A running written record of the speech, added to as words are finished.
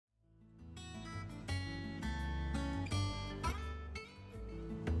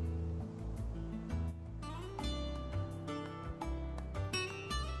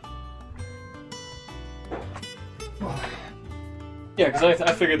Yeah, because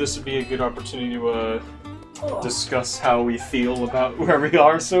I figured this would be a good opportunity to discuss how we feel about where we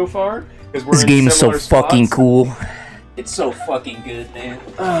are so far. Because we're This game is so fucking cool. It's so fucking good, man.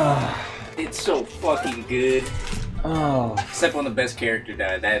 It's so fucking good. Oh. Except when the best character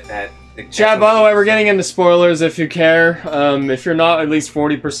died. Chat, by the way, we're getting into spoilers if you care. If you're not at least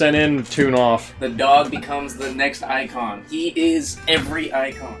 40% in, tune off. The dog becomes the next icon. He is every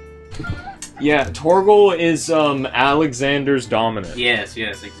icon. Yeah, Torgal is Alexander's dominant. Yes,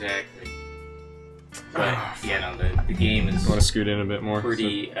 exactly. But yeah, no, the game is. I want to scoot in a bit more.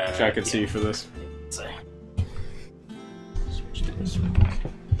 Pretty. So I could see for this. Switch to this real quick.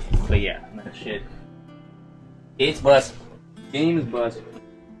 But yeah, that shit. It's busted. Game is busted.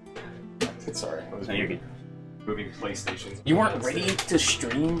 Sorry, I was no, you're good. Moving PlayStations. You weren't ready to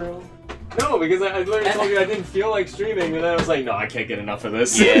stream, bro? No, because I literally told you I didn't feel like streaming, and then I was like, no, I can't get enough of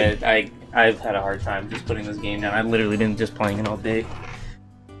this. Yeah, I've had a hard time just putting this game down. I've literally been just playing it all day.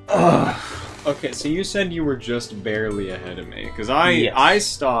 Okay, so you said you were just barely ahead of me, because I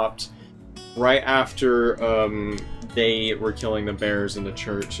stopped right after they were killing the bears in the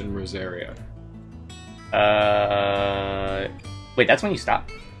church in Rosaria. Wait, that's when you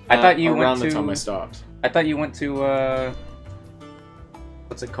stopped? I thought you around went to... the time I stopped. I thought you went to,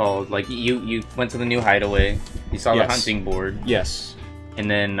 what's it called? Like, you went to the new hideaway, you saw the hunting board. Yes.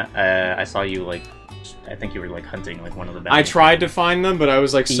 And then, I saw you, like, I think you were, like, hunting, like, one of the bounties. I tried to find them, but I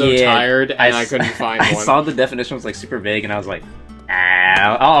was, like, so tired, and I couldn't find one. I saw the definition was, like, super vague, and I was like,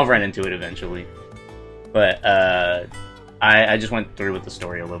 I'll run into it eventually. But, I just went through with the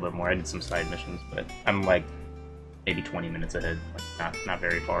story a little bit more. I did some side missions, but I'm, like, maybe 20 minutes ahead. Like, not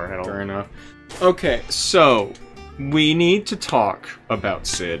very far at all. Fair enough. Okay, so we need to talk about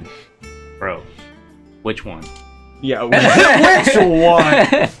Sid. Bro, which one? Yeah, which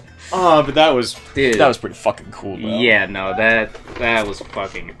one? But that was pretty fucking cool, bro. Yeah, no, that was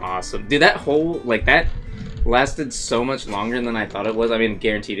fucking awesome. Dude, that whole, like, that lasted so much longer than I thought it was. I mean,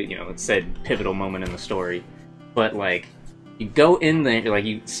 guaranteed it, you know, it said pivotal moment in the story. But, like, you go in there, like,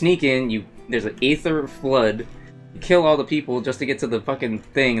 you sneak in, there's an aether flood, you kill all the people just to get to the fucking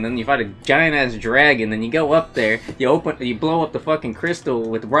thing, and then you fight a giant-ass dragon, then you go up there, you blow up the fucking crystal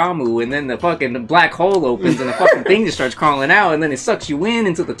with Ramu, and then the fucking black hole opens, and the fucking thing just starts crawling out, and then it sucks you in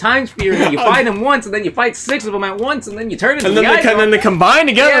into the time sphere, and then you fight them once, and then you fight 6 of them at once, and then you turn into and then they combine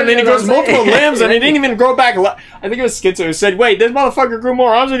together, and then he grows multiple limbs, and he didn't even grow back. I think it was Schizo who said, "Wait, this motherfucker grew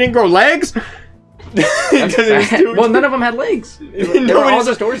more arms, and he didn't grow legs." Well, none of them had legs. They were all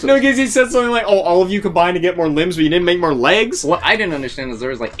just torsos. No, because he said something like, "Oh, all of you combined to get more limbs, but you didn't make more legs." What I didn't understand is there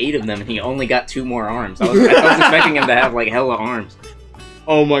was like 8 of them, and he only got 2 more arms. I was expecting him to have like hella arms.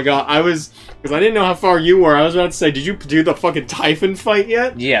 Oh my god, because I didn't know how far you were. I was about to say, did you do the fucking Typhon fight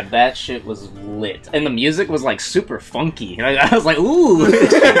yet? Yeah, that shit was lit, and the music was like super funky. And I was like, ooh,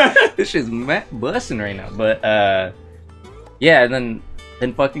 this shit's busting right now. But yeah, and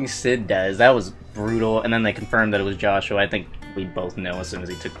then fucking Sid dies. That was brutal, and then they confirmed that it was Joshua. I think we both know as soon as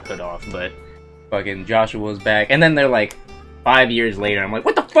he took the hood off, but fucking Joshua was back. And then they're like 5 years later, I'm like,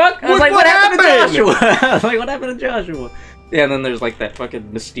 what the fuck? I was like, what happened to Joshua? I was like, what happened to Joshua? Yeah, and then there's like that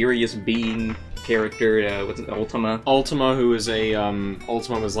fucking mysterious being character, what's it, Ultima? Ultima, who is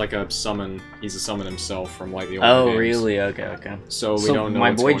Ultima was like a summon. He's a summon himself from like the old games. Really? Okay. So we don't know.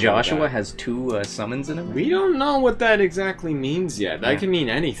 My boy Joshua has 2 summons in him? We don't know what that exactly means yet. That can mean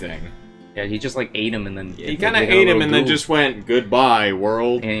anything. Yeah, he just like ate him and then... He kind of ate him and then just went, goodbye,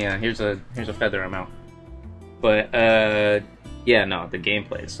 world. Yeah, here's a feather, I'm out. But, yeah, no, the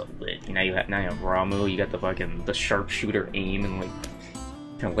gameplay is so lit. Now you have Ramu, you got the sharpshooter aim and like,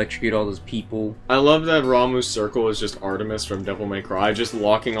 can electrocute all those people. I love that Ramu's circle is just Artemis from Devil May Cry, just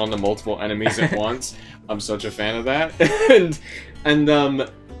locking onto multiple enemies at once. I'm such a fan of that.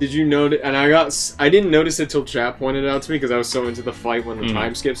 and did you notice? And I didn't notice it till chat pointed it out to me because I was so into the fight when the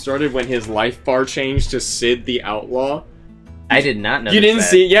time skip started. When his life bar changed to Sid the Outlaw. I did not notice. You didn't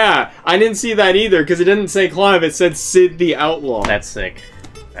see? Yeah, I didn't see that either because it didn't say Clive. It said Sid the Outlaw. That's sick.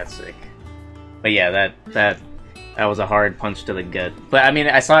 That's sick. But yeah, that was a hard punch to the gut. But I mean,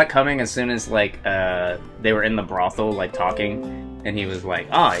 I saw it coming as soon as like they were in the brothel like talking, and he was like,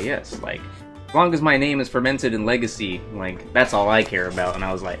 "Ah, yes, like." As long as my name is fermented in legacy, like, that's all I care about. And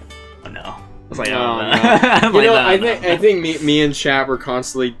I was like, oh no. I was like, oh no. You know, I think me and chat were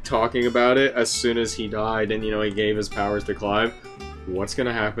constantly talking about it as soon as he died and, you know, he gave his powers to Clive. What's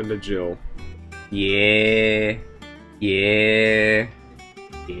gonna happen to Jill? Yeah.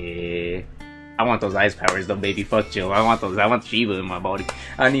 I want those ice powers though, baby. Fuck Jill. I want those. I want Shiva in my body.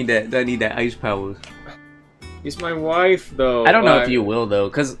 I need that ice powers. He's my wife, though. I don't know if you will, though,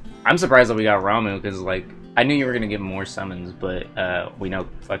 because I'm surprised that we got Ramu, because, like, I knew you were gonna get more summons, but we know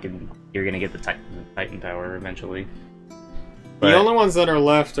fucking you're gonna get the Titan power eventually. The only ones that are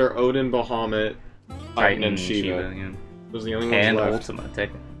left are Odin, Bahamut, Titan and Shiva. Yeah. Those are the only ones And left. Ultima,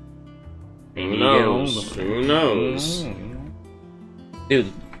 technically. Who knows? Who knows?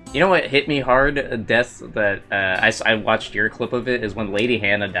 Dude, you know what hit me hard? A death that I watched your clip of it is when Lady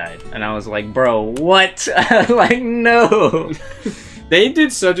Hannah died, and I was like, bro, what? Like, no. They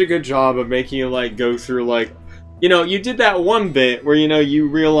did such a good job of making you like go through like, you know, you did that one bit where you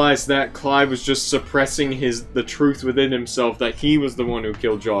realized that Clive was just suppressing the truth within himself that he was the one who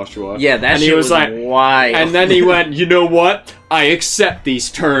killed Joshua. Yeah, that and shit he was like, wild. And then he went, you know what? I accept these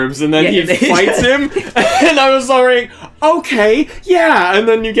terms, and then he fights him, and I was like, okay, yeah, and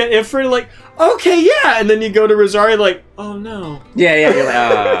then you get Ifrit like, okay, yeah, and then you go to Rosario like, oh no. Yeah, you're like,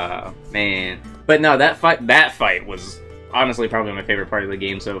 oh man. But no, that fight was honestly probably my favorite part of the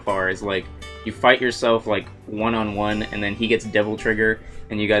game so far. Is like you fight yourself like one-on-one, and then he gets Devil Trigger,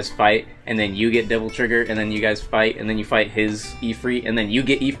 and you guys fight, and then you get Devil Trigger, and then you guys fight, and then you fight his Ifrit, and then you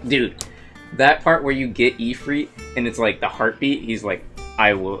get dude. That part where you get Ifrit and it's like the heartbeat, he's like,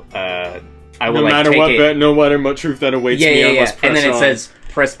 I will no matter like, what, no matter what truth that awaits me, I must press and then it on. says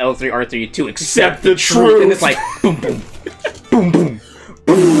press L3 R3 to accept the truth, and it's like boom boom boom boom boom.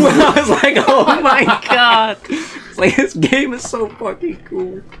 I was like, oh my god, it's like this game is so fucking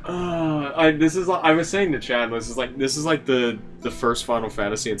cool. This is like, I was saying to Chad, this is like the first Final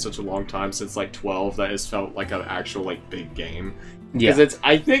Fantasy in such a long time, since like 12, that has felt like an actual like big game. Yeah, because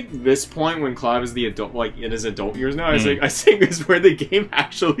I think this point when Clive is the adult, like in his adult years now, I think is where the game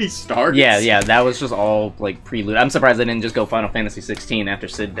actually starts. Yeah, that was just all like prelude. I'm surprised I didn't just go Final Fantasy 16 after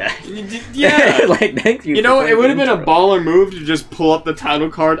Sid died. Yeah, like thank you. You know, it would have been a baller move to just pull up the title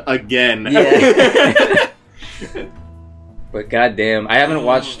card again. Yeah. But goddamn, I haven't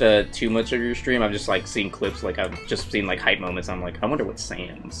watched too much of your stream. I've just like seen clips, like I've just seen like hype moments. I'm like, I wonder what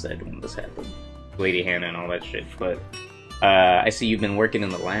Sam said when this happened, Lady Hannah and all that shit. But I see you've been working in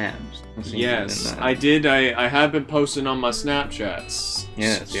the labs. Yes, I did. I have been posting on my Snapchats.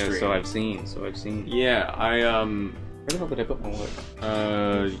 Yes, yeah. So I've seen. Yeah, where the hell did I put my work?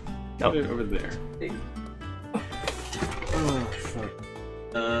 Over there. Oh fuck.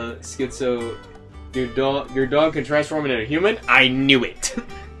 Schizo. Your dog can transform into a human? I knew it!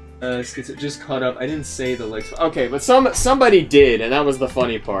 Schizo just caught up. I didn't say the legs. Okay, but somebody did, and that was the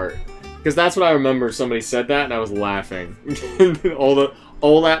funny part. Because that's what I remember, somebody said that, and I was laughing.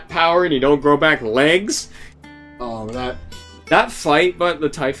 all that power, and you don't grow back legs? Oh, that fight, but the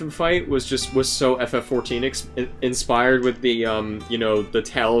Typhon fight was so FF14 inspired with the, you know, the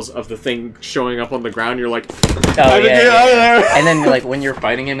tails of the thing showing up on the ground. You're like, oh, yeah. And then, like, when you're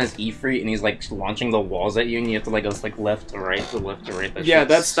fighting him as Ifrit, and he's, like, launching the walls at you, and you have to, like, go, like, left to right, to left to right. Yeah,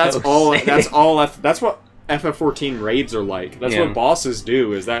 that's what FF14 raids are like. That's what bosses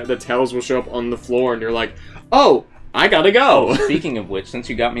do, is that the tails will show up on the floor, and you're like, oh, I gotta go! Oh, speaking of which, since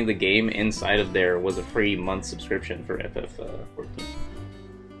you got me the game, inside of there was a free month subscription for FF14.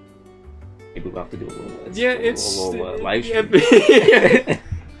 Maybe we'll have to do a little live stream.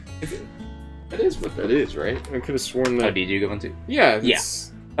 That is what that is, right? I could have sworn that... Oh, did you go into? Yeah. Yeah.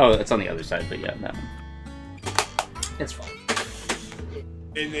 Oh, it's on the other side, but yeah, that one. It's fine.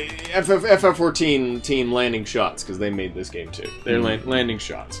 FF14 team landing shots, because they made this game too. They're landing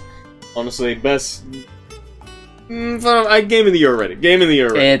shots. Honestly, best... game of the year already. Game of the year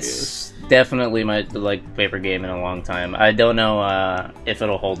already. It's definitely my favorite game in a long time. I don't know if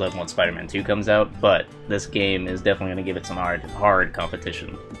it'll hold up when Spider-Man 2 comes out, but this game is definitely going to give it some hard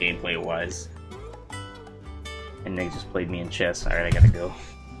competition, gameplay-wise. And they just played me in chess. Alright, I gotta go.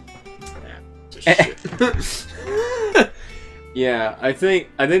 Yeah, I think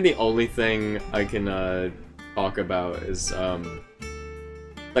the only thing I can talk about is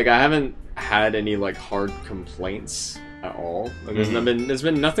like I haven't had any like hard complaints at all. Like, there's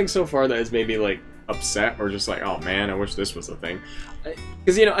been nothing so far that has made me like upset or just like, oh man, I wish this was a thing.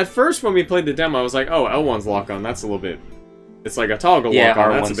 Because you know, at first when we played the demo, I was like, oh, L1's lock on. That's a little bit. It's like a toggle lock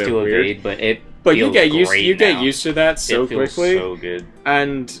on. That's a bit weird. But you get used to that so quickly. So good.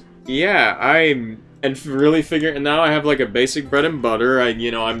 And yeah, really figure. And now I have like a basic bread and butter. I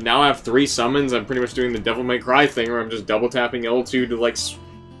now have 3 summons. I'm pretty much doing the Devil May Cry thing where I'm just double tapping L2 to like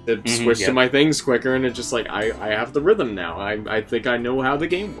switch to my things quicker, and it's just like I have the rhythm now. I think I know how the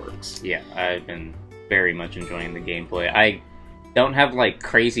game works. Yeah, I've been very much enjoying the gameplay. I don't have like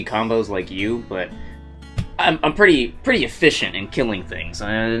crazy combos like you, but I'm pretty efficient in killing things.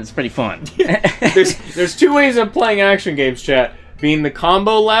 It's pretty fun. there's 2 ways of playing action games, chat. Being the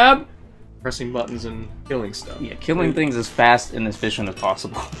combo lab, pressing buttons and killing stuff. Yeah, killing things as fast and efficient as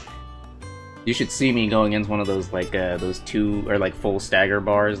possible. You should see me going against one of those like those 2 or like full stagger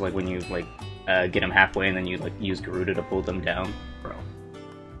bars, like when you like get them halfway and then you like use Garuda to pull them down, bro.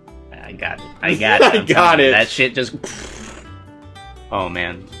 I got it. I got it. I got it. That shit just. Oh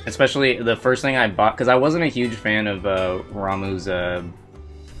man, especially the first thing I bought because I wasn't a huge fan of Ramu's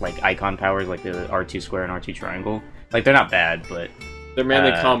like icon powers, like the R2 square and R2 triangle. Like they're not bad, but they're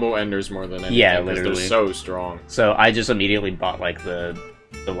mainly combo enders more than anything. Yeah, literally. They're so strong. So I just immediately bought like the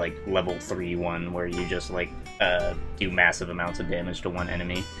like level 3 one where you just like do massive amounts of damage to one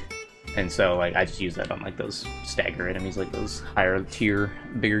enemy. And so like I just use that on like those stagger enemies, like those higher tier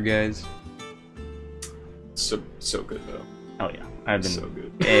bigger guys. So good though. Oh yeah, I've been so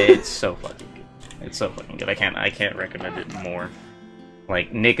good. It's so fucking good. It's so fucking good. I can't recommend it more.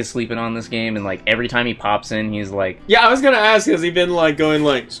 Like Nick is sleeping on this game, and like every time he pops in, he's like, yeah, I was gonna ask, has he been like going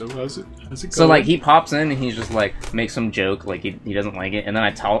like, so how's it going? So like he pops in and he's just like makes some joke like he doesn't like it, and then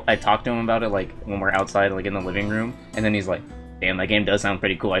I talk to him about it like when we're outside like in the living room, and then he's like, damn, that game does sound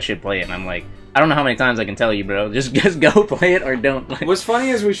pretty cool, I should play it. And I'm like, I don't know how many times I can tell you, bro. Just go play it or don't. What's funny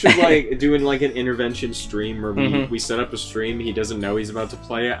is we should like do like an intervention stream where we set up a stream. He doesn't know he's about to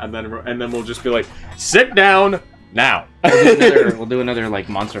play it, and then we'll just be like, sit down now. We'll do another like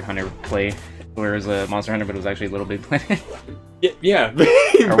Monster Hunter play, where it was a Monster Hunter, but it was actually Little Big Planet. Yeah.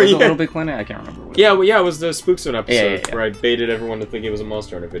 Or was it Little Big Planet? I can't remember. Yeah, well, it was the Spook Zone episode yeah. where I baited everyone to think it was a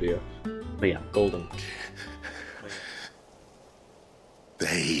Monster Hunter video. But yeah, golden.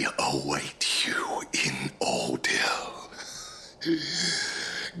 They await you in Odil,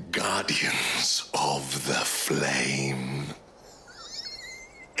 guardians of the flame.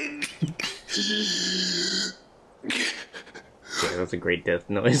 Yeah, that's a great death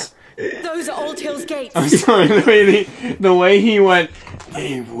noise. Those are Old Hill's gates. I'm sorry, the way he went,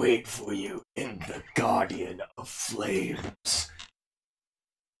 they wait for you in the Guardian of Flames.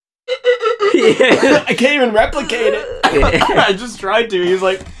 Yeah. I can't even replicate it. I just tried to. He's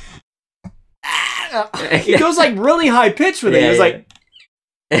like, he goes like really high pitched with it. He's like,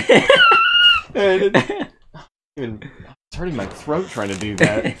 it's hurting my throat trying to do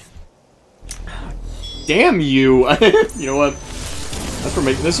that. Damn you! You know what?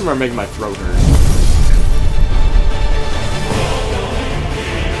 This is where I'm making my throat hurt.